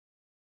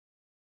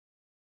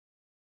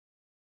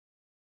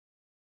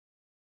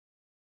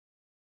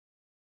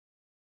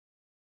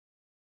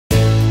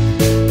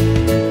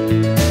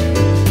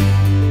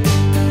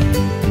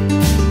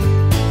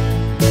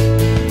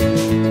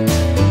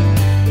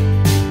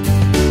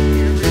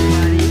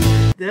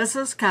This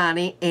is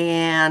Connie,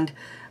 and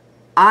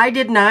I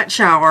did not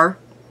shower.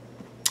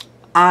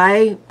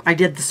 I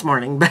did this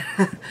morning, but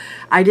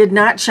I did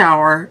not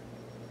shower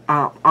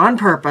on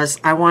purpose.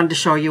 I wanted to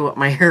show you what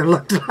my hair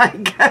looked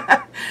like.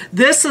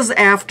 This is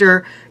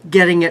after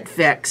getting it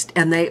fixed,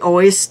 and they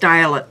always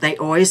style it. They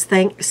always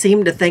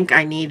seem to think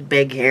I need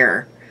big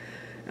hair.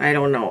 I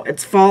don't know.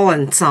 It's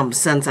fallen some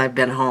since I've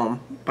been home,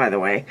 by the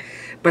way.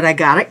 But I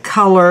got it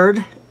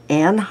colored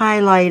and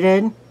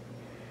highlighted.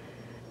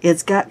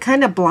 It's got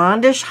kind of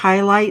blondish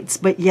highlights,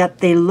 but yet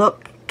they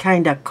look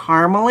kind of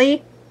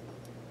caramely.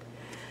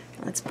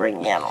 Let's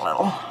bring in a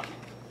little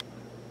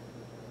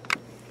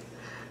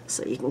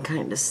so you can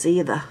kind of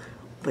see the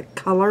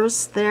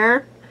colors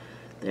there.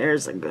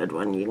 There's a good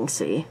one you can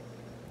see.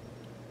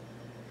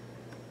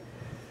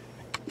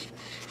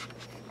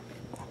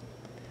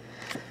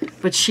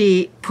 But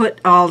she put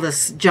all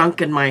this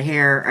junk in my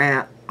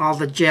hair, all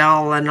the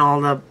gel and all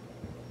the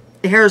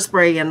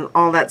hairspray and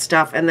all that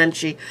stuff, and then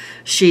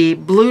she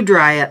blew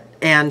dry it,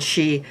 and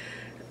she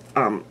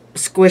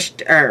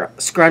squished or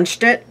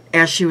scrunched it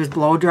as she was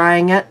blow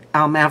drying it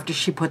after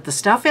she put the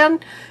stuff in,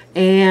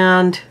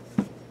 and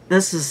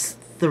this is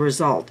the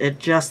result. It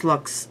just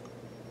looks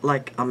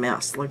like a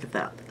mess. Look at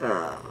that.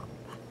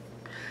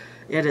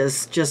 It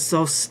is just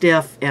so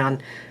stiff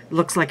and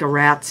looks like a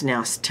rat's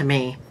nest to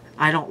me.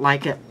 I don't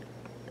like it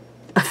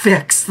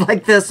fixed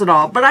like this at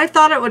all, but I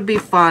thought it would be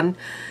fun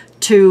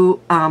to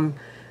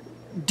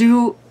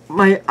do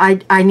my,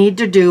 I need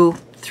to do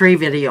 3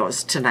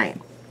 videos tonight.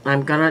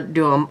 I'm gonna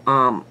do them.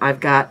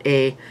 I've got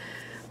a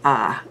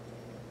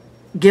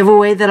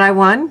giveaway that I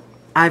won.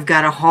 I've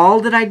got a haul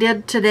that I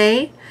did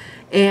today,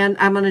 and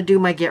I'm gonna do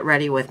my get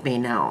ready with me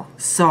now.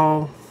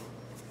 So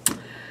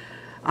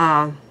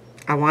I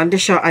wanted to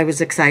show, I was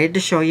excited to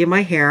show you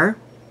my hair.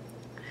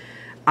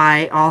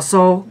 I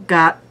also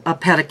got a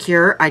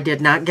pedicure. I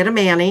did not get a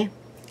mani,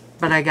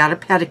 but I got a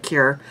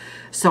pedicure.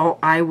 So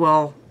I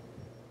will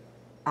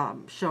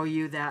show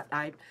you that.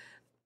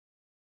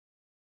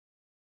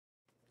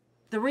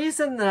 The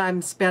reason that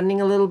I'm spending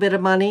a little bit of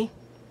money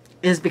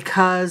is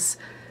because,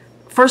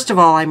 first of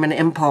all, I'm an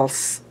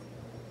impulse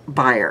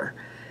buyer,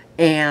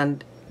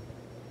 and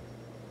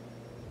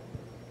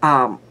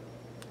the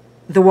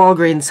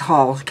Walgreens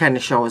haul kind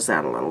of shows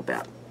that a little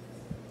bit.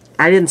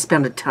 I didn't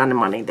spend a ton of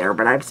money there,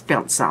 but I've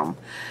spent some.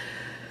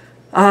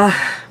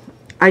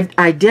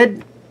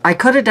 I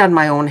could have done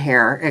my own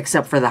hair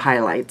except for the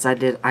highlights. I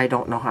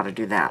don't know how to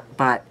do that,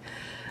 but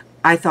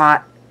I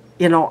thought,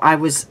 you know, I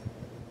was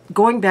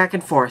going back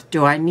and forth.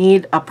 Do I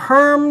need a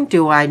perm?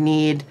 Do I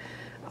need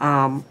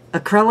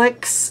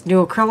acrylics,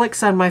 new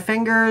acrylics on my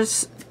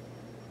fingers?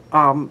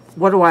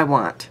 What do I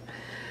want?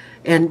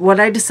 And what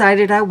I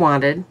decided I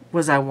wanted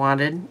was I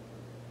wanted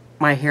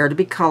my hair to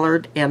be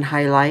colored and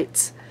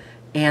highlights,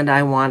 and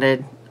I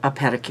wanted a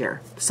pedicure.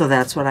 So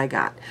that's what I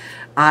got.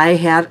 I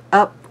had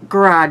a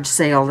garage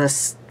sale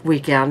this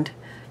weekend,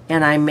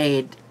 and I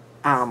made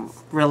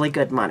really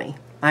good money.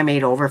 I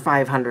made over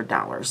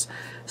 $500.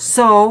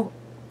 So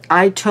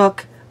I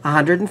took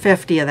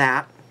 $150 of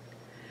that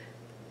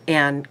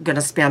and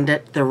gonna spend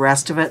it. The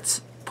rest of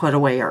it's put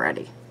away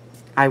already.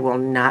 I will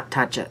not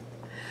touch it.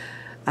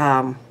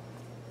 You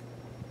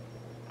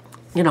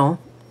know,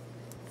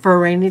 for a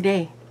rainy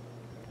day,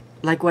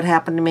 like what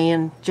happened to me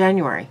in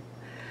January.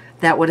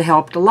 That would have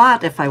helped a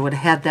lot if I would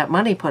have had that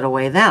money put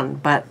away then.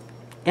 But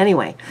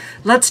anyway,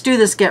 let's do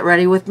this get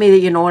ready with me.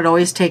 You know, it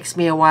always takes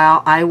me a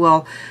while. I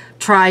will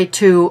try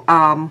to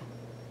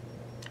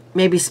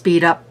maybe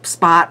speed up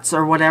spots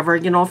or whatever.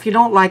 You know, if you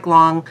don't like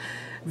long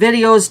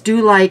videos,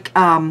 do like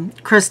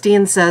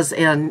Christine says,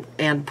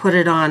 and put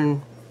it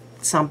on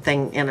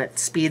something and it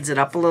speeds it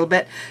up a little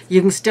bit.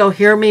 You can still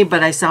hear me,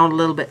 but I sound a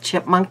little bit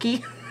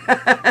chipmunky.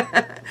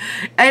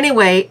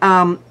 Anyway,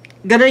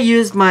 gonna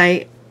use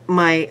my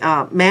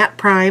matte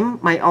prime,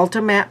 my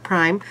Ulta matte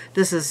prime.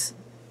 This is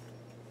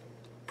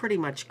pretty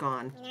much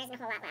gone. There isn't a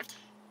whole lot left.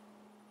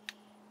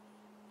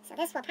 So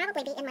this will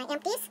probably be in my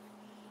empties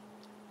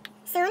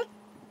soon.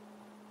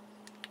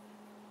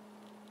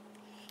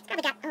 It's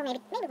probably got, oh, maybe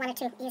 1 or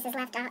 2 uses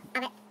left of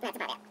it. That's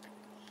about it.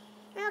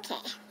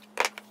 Okay.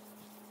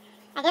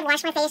 I did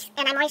wash my face,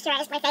 and I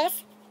moisturized my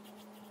face.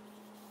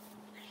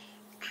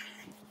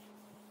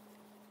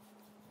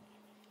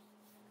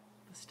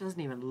 This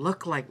doesn't even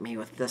look like me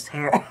with this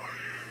hair.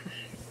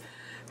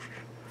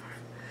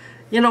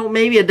 You know,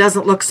 maybe it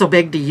doesn't look so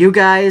big to you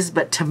guys,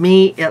 but to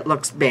me it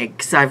looks big,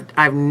 because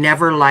I've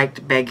never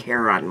liked big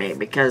hair on me,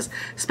 because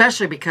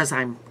especially because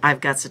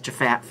I've got such a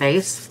fat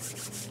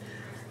face.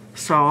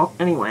 So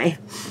anyway,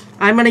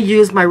 I'm going to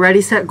use my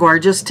Ready Set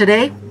Gorgeous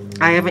today.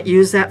 I haven't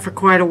used that for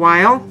quite a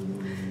while.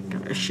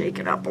 Gotta shake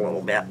it up a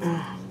little bit.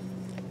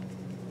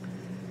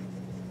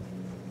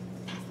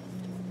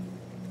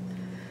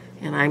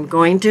 And I'm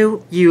going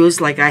to use,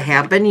 like I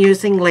have been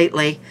using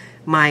lately,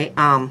 my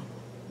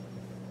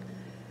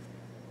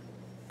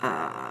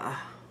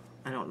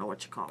I don't know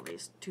what you call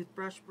these,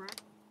 toothbrush brush.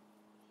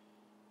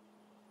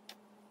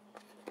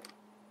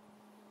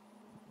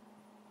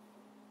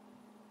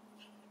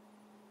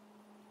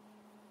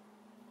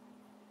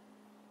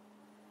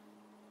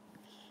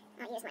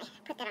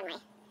 put that on my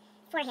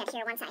forehead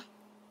here one side.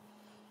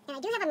 And I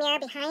do have a mirror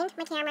behind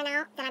my camera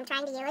now that I'm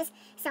trying to use,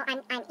 so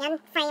I'm in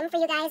frame for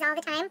you guys all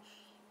the time.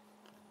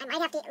 I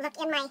might have to look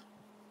in my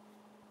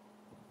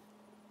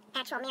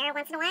actual mirror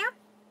once in a while.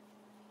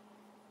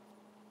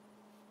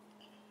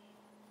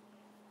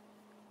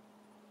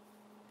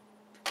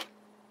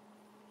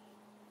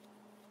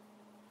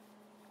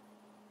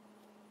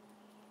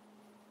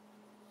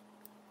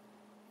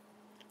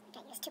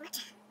 Don't use too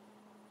much.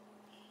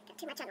 Got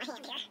too much on my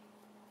hand here.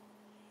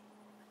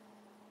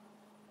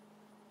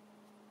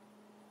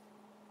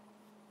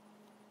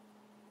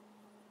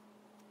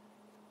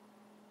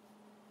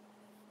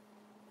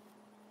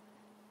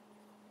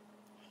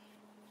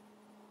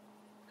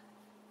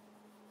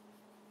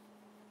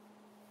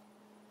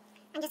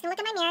 I'm just going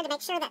to look in my mirror to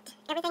make sure that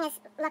everything is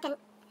looking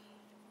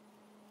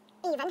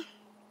even.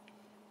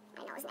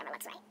 My nose never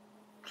looks right.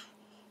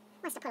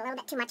 Must have put a little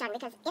bit too much on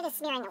because it is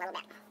smearing a little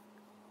bit.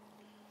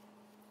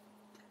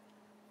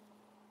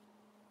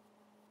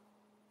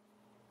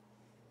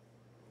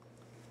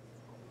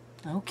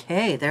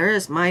 Okay, there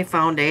is my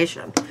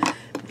foundation.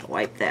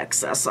 Wipe the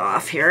excess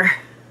off here.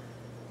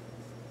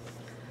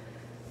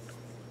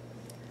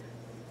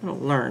 I'll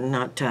learn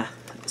not to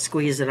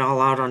squeeze it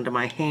all out onto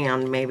my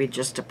hand, maybe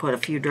just to put a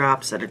few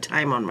drops at a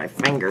time on my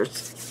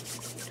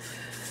fingers.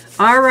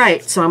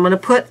 Alright, so I'm going to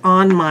put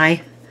on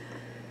my,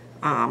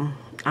 I'm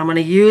going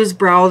to use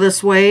Brow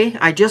This Way.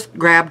 I just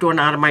grabbed one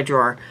out of my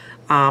drawer.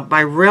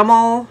 By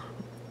Rimmel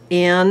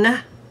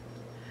in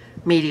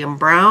medium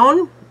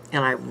brown,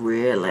 and I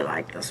really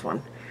like this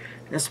one.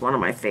 It's one of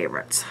my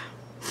favorites.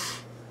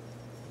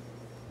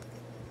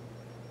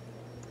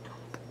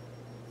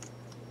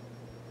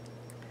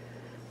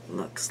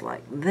 Looks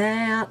like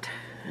that,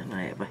 and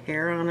I have a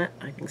hair on it,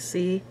 I can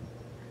see.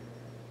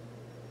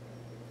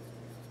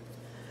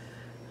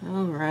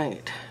 All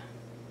right.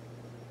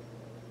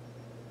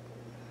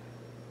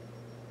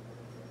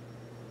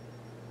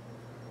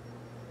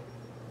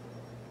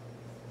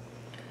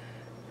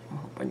 I'm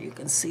hoping you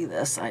can see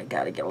this. I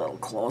gotta get a little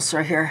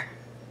closer here.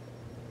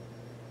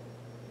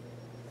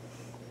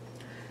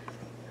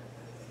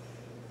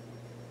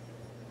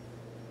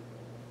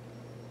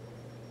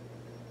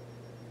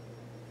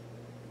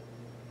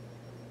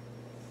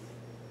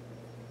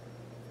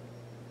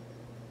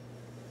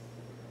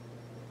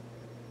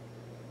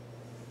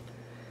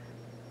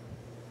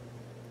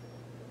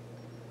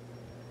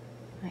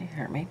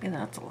 Here, maybe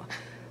that's a lot.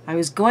 I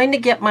was going to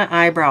get my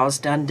eyebrows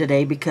done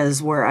today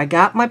because where I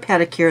got my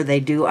pedicure, they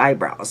do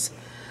eyebrows.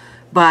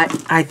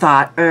 But I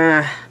thought,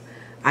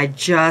 I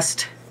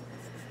just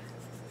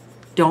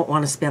don't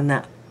want to spend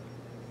that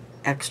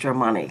extra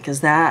money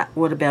because that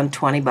would have been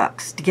 20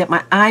 bucks to get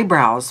my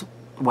eyebrows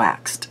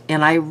waxed.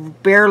 And I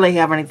barely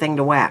have anything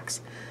to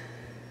wax.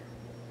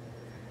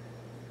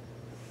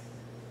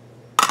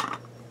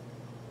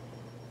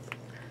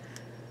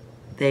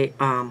 They,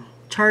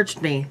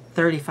 charged me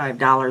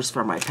 $35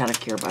 for my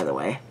pedicure, by the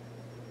way,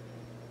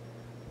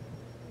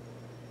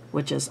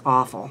 which is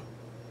awful.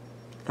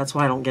 That's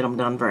why I don't get them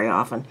done very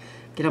often.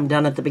 Get them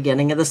done at the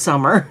beginning of the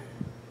summer.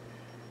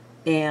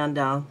 And,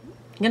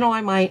 you know,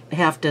 I might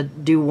have to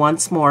do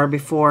once more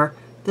before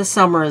the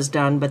summer is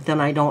done, but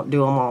then I don't do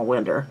them all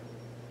winter.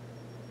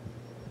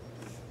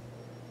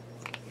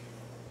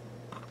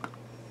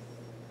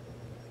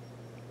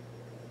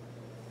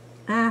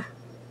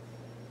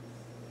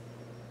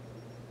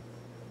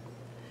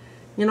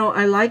 You know,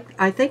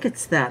 I think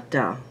it's that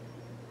that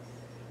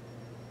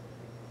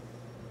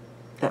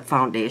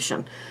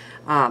foundation.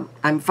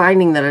 I'm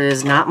finding that it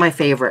is not my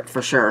favorite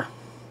for sure.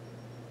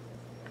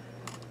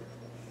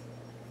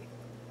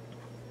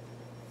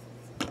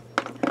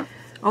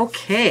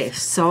 Okay,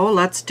 so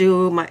let's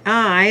do my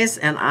eyes,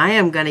 and I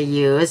am going to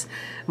use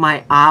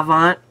my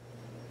NYX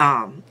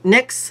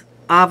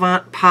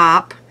Avant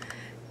Pop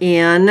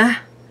in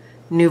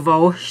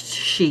Nouveau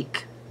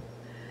Chic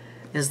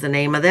is the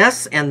name of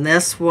this, and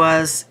this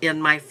was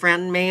in my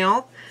friend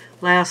mail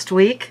last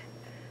week.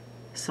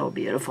 So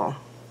beautiful.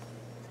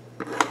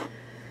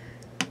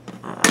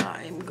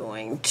 I'm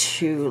going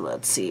to,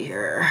 let's see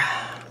here.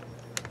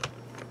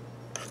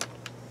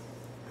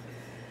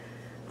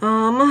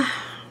 Don't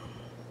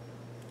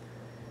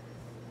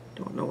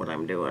know what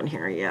I'm doing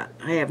here yet.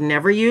 I have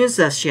never used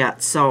this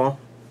yet, so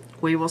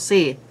we will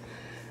see.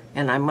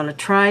 And I'm going to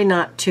try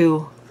not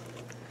to,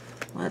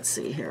 let's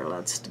see here,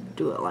 let's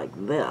do it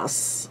like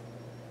this.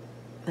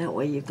 That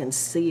way you can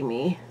see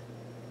me.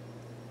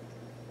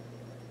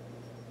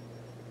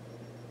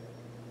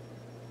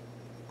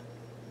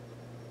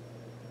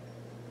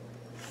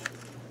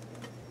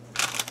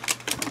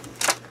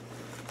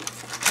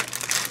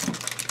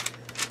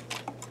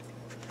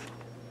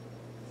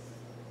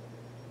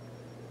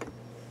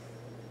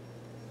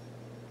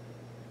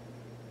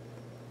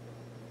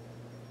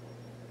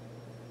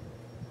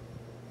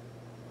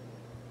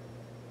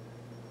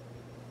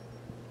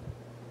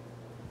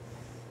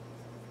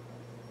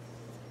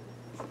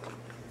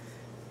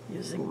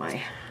 Using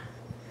my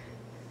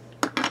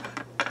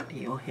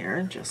deal here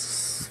and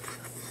just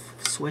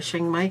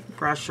swishing my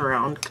brush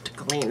around to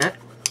clean it.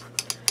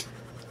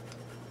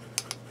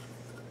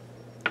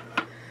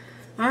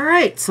 All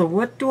right, so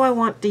what do I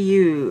want to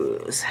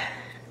use? I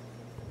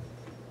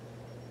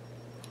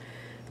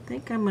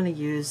think I'm going to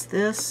use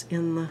this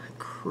in the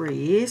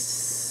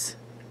crease.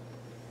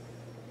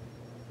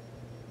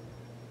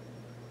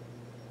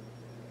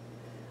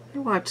 I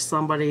watched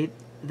somebody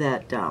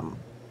that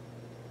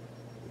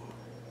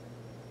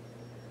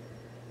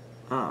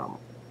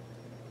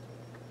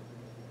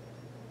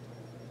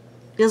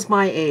is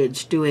my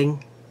age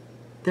doing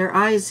their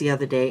eyes the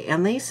other day,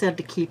 and they said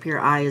to keep your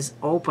eyes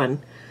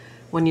open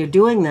when you're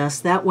doing this.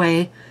 That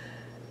way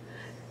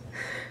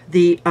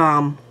the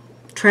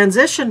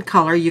transition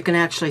color, you can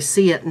actually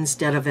see it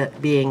instead of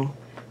it being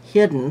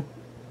hidden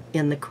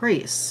in the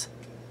crease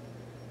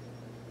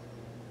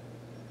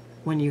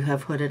when you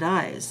have hooded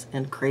eyes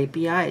and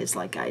crepey eyes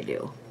like I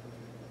do.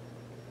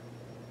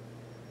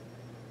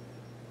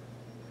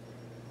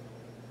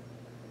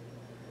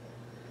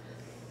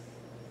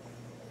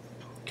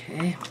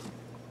 Okay.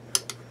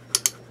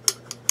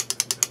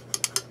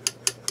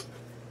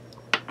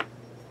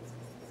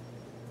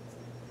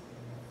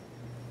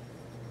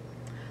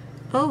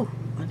 Oh,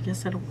 I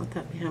guess I don't want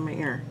that behind my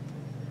ear.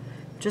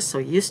 Just so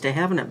used to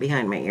having it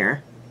behind my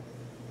ear.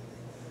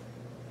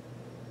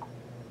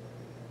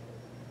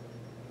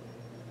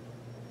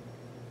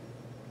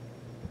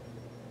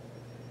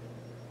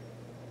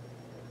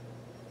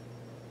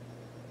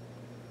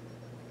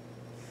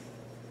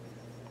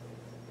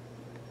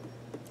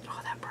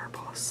 Oh, that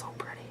purple is so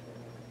pretty.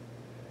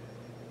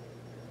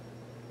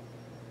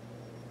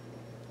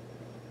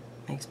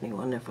 Makes me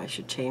wonder if I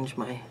should change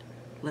my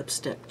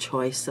lipstick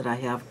choice that I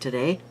have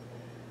today.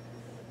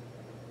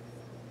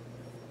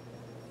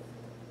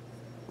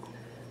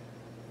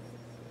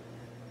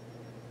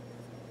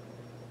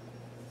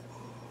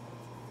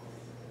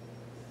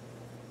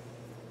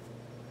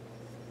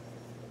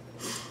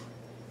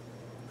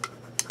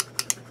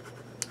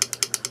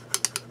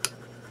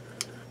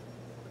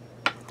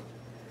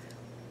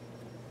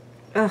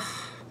 Ugh.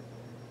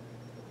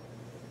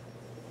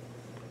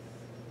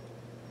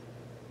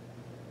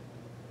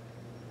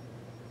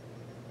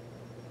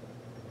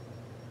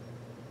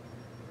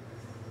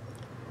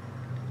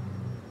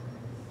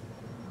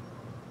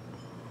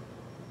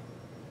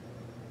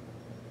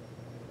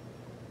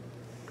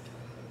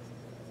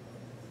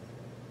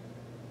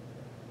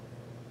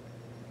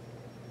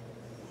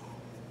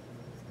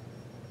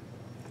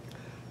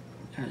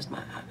 There's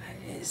my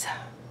eyes.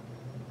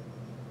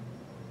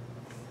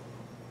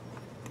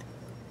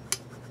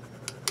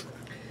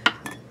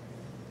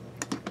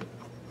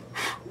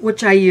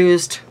 Which I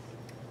used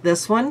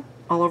this one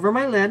all over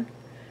my lid,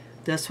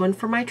 this one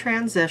for my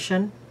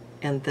transition,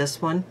 and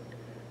this one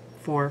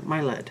for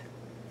my lid.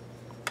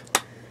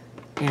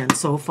 And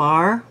so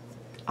far,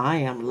 I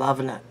am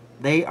loving it.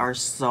 They are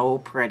so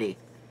pretty.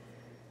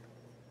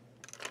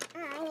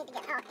 I need to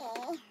get out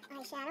a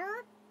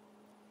eyeshadow.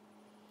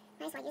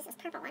 Might as well use this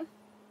purple one.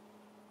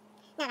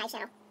 Not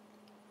eyeshadow,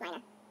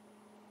 liner.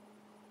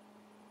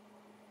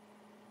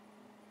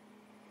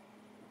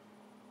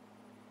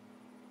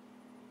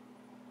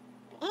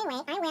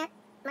 But anyway,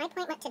 my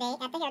appointment today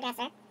at the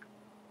hairdresser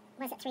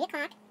was at 3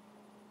 o'clock.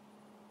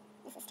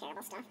 This is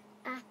terrible stuff.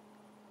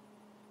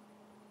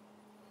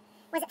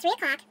 Was at 3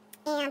 o'clock,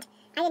 and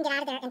I didn't get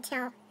out of there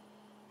until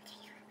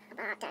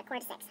about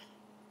 5:45.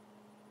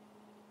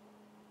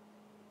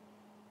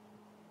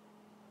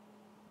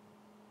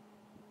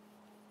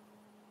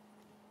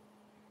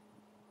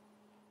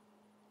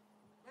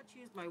 Let's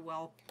use my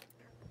Well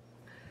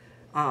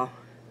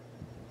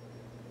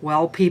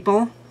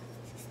People.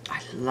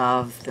 I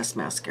love this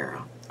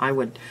mascara. I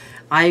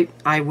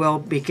will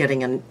be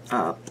getting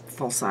a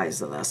full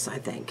size of this, I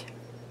think,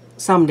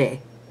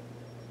 someday.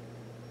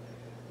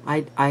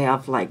 I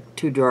have like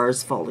 2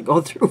 drawers full to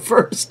go through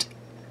first.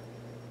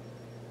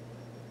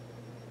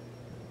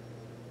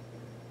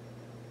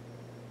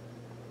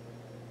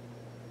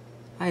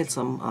 I had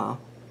some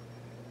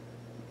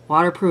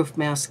waterproof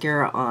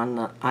mascara on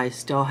that I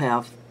still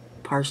have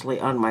partially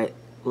on my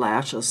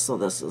lashes, so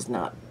this is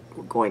not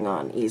going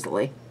on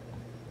easily.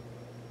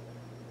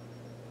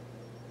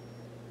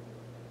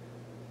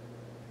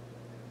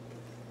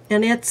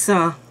 And it's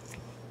my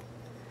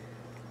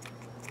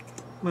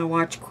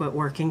watch quit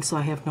working, so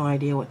I have no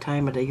idea what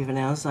time it even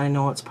is. I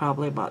know it's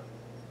probably about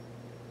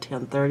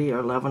 10:30 or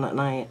 11 at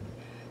night,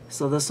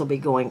 so this will be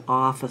going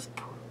off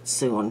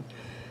soon.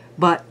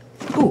 But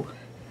ooh,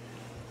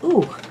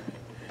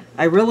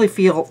 I really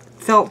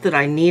felt that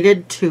I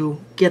needed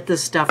to get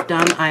this stuff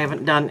done. I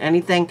haven't done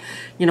anything,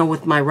 you know,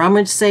 with my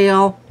rummage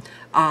sale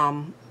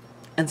and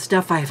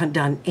stuff. I haven't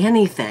done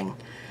anything,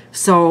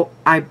 so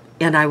I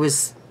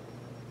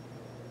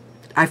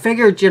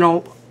figured, you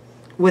know,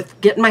 with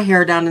getting my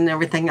hair done and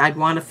everything, I'd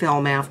want to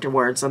film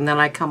afterwards. And then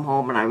I come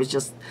home and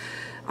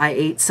I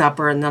ate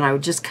supper, and then I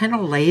was just kind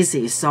of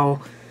lazy,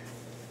 so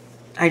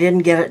I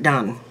didn't get it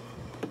done.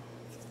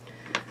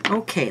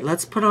 Okay,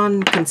 let's put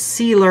on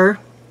concealer.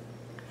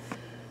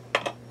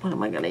 What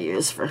am I going to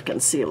use for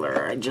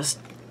concealer?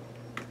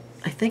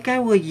 I think I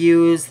will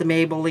use the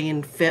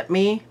Maybelline Fit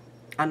Me,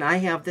 and I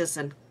have this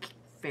in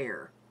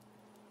Fair.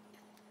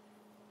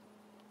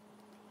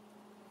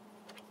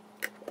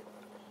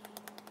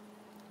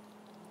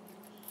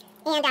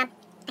 And I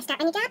start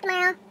my new job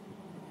tomorrow.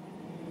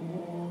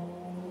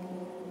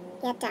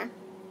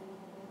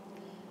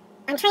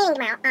 I'm training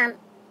tomorrow.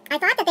 I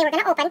thought that they were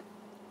going to open on,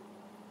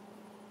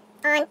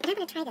 but I'm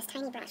going to try this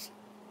tiny brush.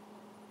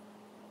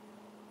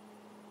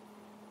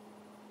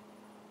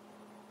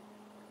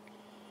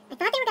 I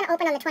thought they were going to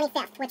open on the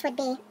 25th, which would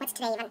be, what's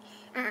today even?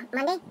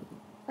 Monday?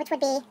 Which would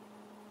be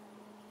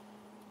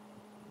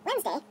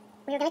Wednesday.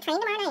 We were going to train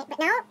tomorrow night, but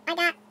now I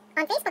got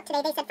on Facebook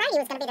today, they said Friday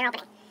was going to be their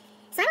opening.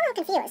 So I'm a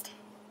little confused.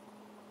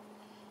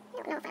 I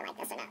don't know if I like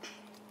this or not.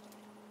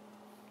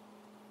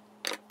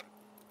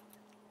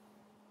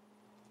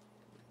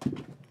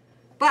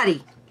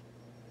 Buddy,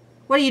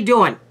 what are you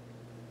doing?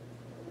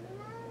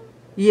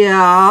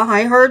 Yeah,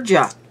 I heard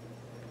ya.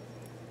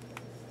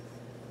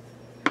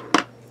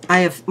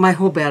 My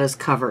whole bed is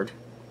covered.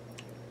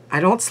 I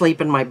don't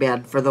sleep in my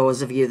bed, for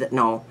those of you that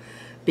know,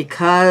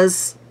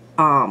 because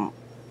I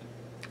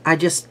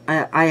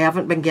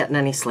haven't been getting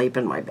any sleep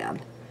in my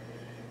bed.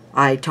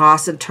 I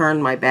toss and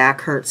turn. My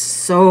back hurts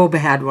so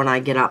bad when I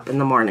get up in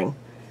the morning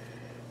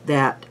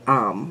that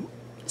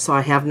so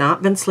I have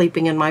not been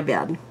sleeping in my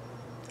bed.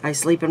 I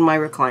sleep in my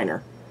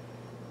recliner.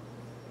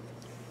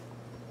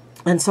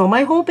 And so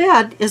my whole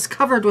bed is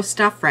covered with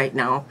stuff right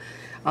now.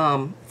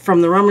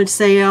 From the rummage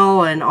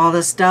sale and all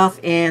this stuff,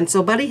 and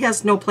so Buddy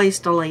has no place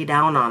to lay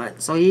down on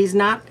it, so he's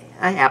not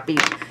a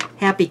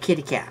happy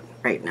kitty cat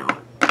right now.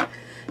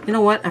 You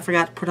know what? I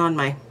forgot to put on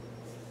my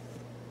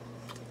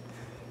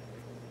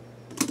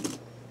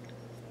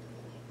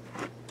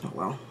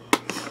well.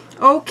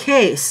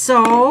 Okay,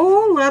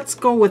 so let's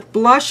go with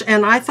blush,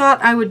 and I thought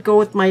I would go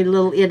with my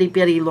little itty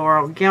bitty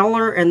Laurel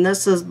Geller, and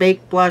this is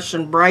Baked Blush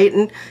and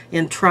Brighten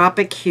in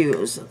Tropic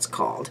Hues, it's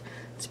called.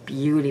 It's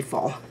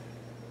beautiful.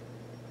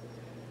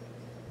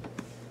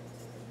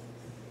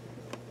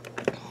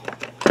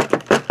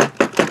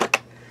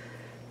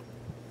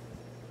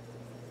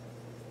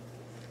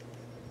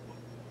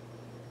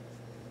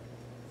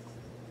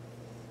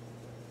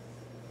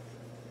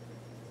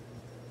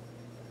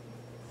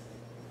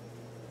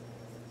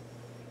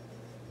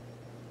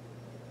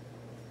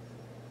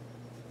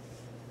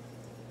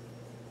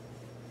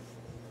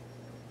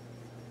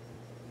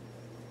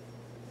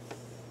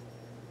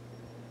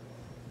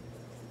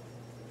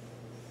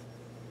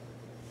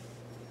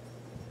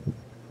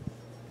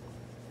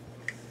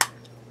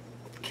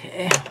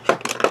 Okay,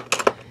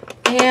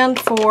 and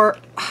for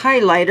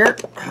highlighter,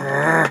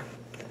 I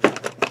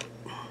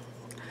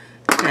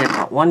have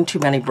got one too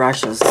many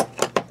brushes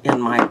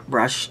in my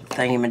brush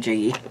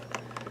thingamajiggy.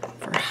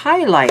 For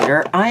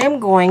highlighter, I am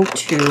going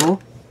to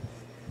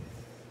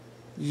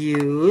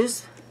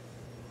use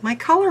my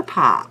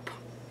ColourPop,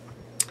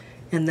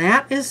 and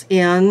that is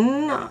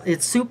in,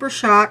 it's Super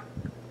Shock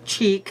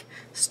Cheek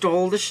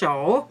Stole the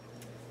Show.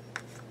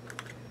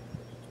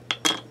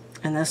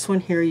 And this one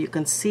here, you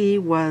can see,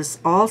 was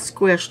all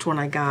squished when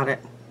I got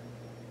it.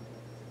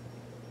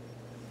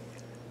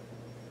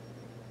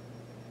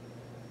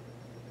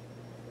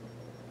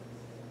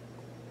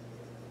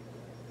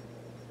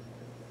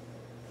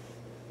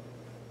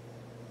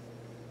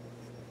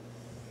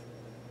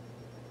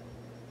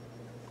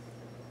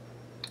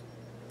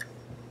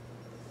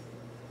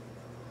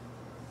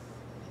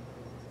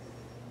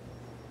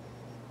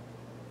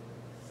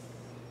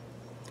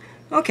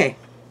 Okay.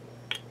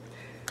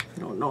 I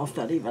don't know if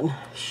that even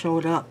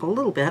showed up a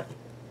little bit.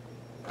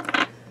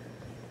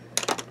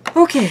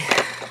 Okay.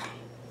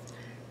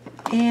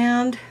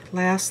 And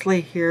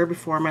lastly here,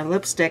 before my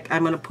lipstick,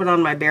 I'm going to put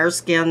on my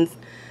Bearskin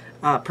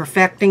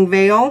Perfecting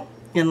Veil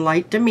in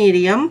light to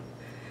medium.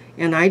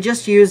 And I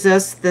just use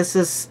this. This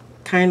is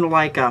kind of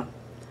like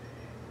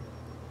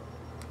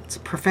it's a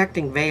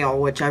perfecting veil,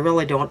 which I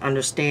really don't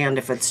understand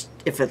if it's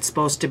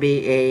supposed to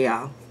be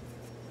a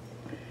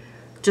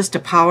just a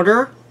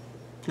powder.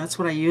 That's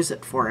what I use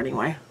it for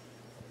anyway.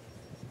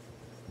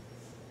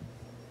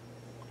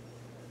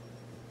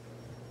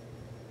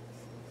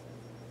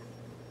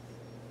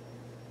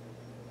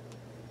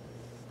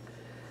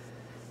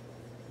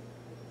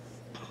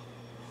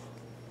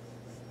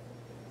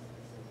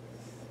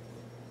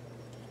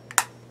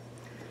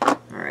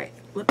 Alright,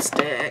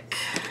 lipstick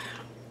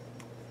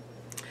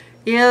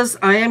is,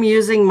 I am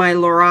using my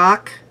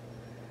Lorac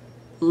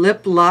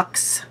Lip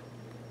Luxe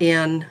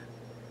in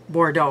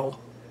Bordeaux.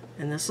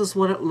 And this is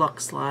what it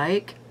looks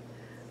like.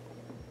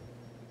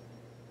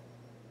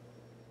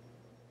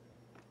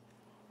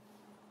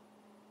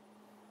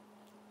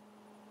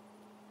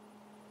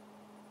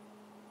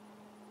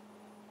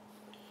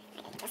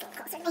 Just a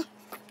little closer to me.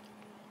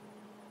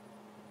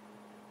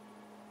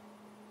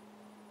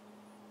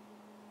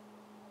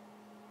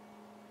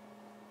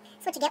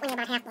 That's what you get when you're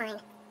about half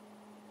blind.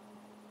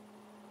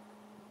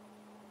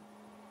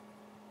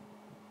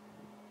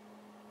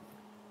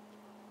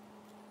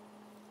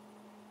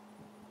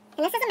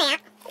 And this is a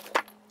matte.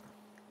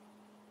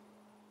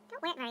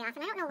 Don't wear it very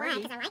often. I don't know why,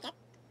 because I like it.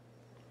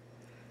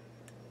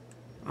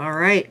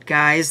 Alright,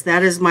 guys,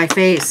 that is my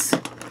face.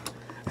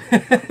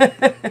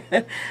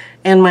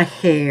 And my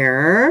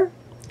hair.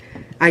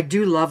 I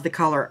do love the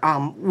color.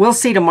 We'll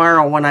see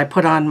tomorrow when I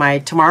put on my...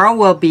 Tomorrow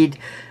will be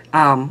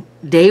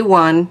day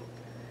one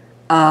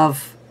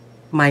of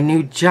my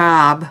new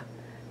job,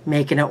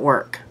 making it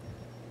work.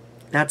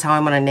 That's how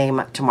I'm going to name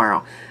it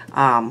tomorrow.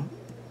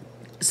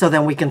 So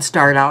then we can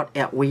start out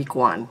at week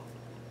one.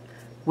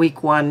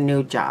 Week one,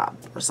 new job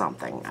or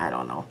something. I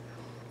don't know.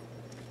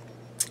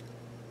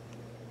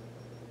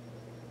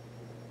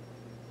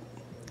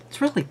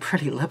 It's really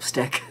pretty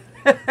lipstick.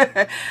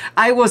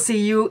 I will see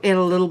you in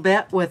a little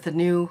bit with a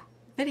new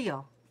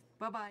video.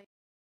 Bye-bye.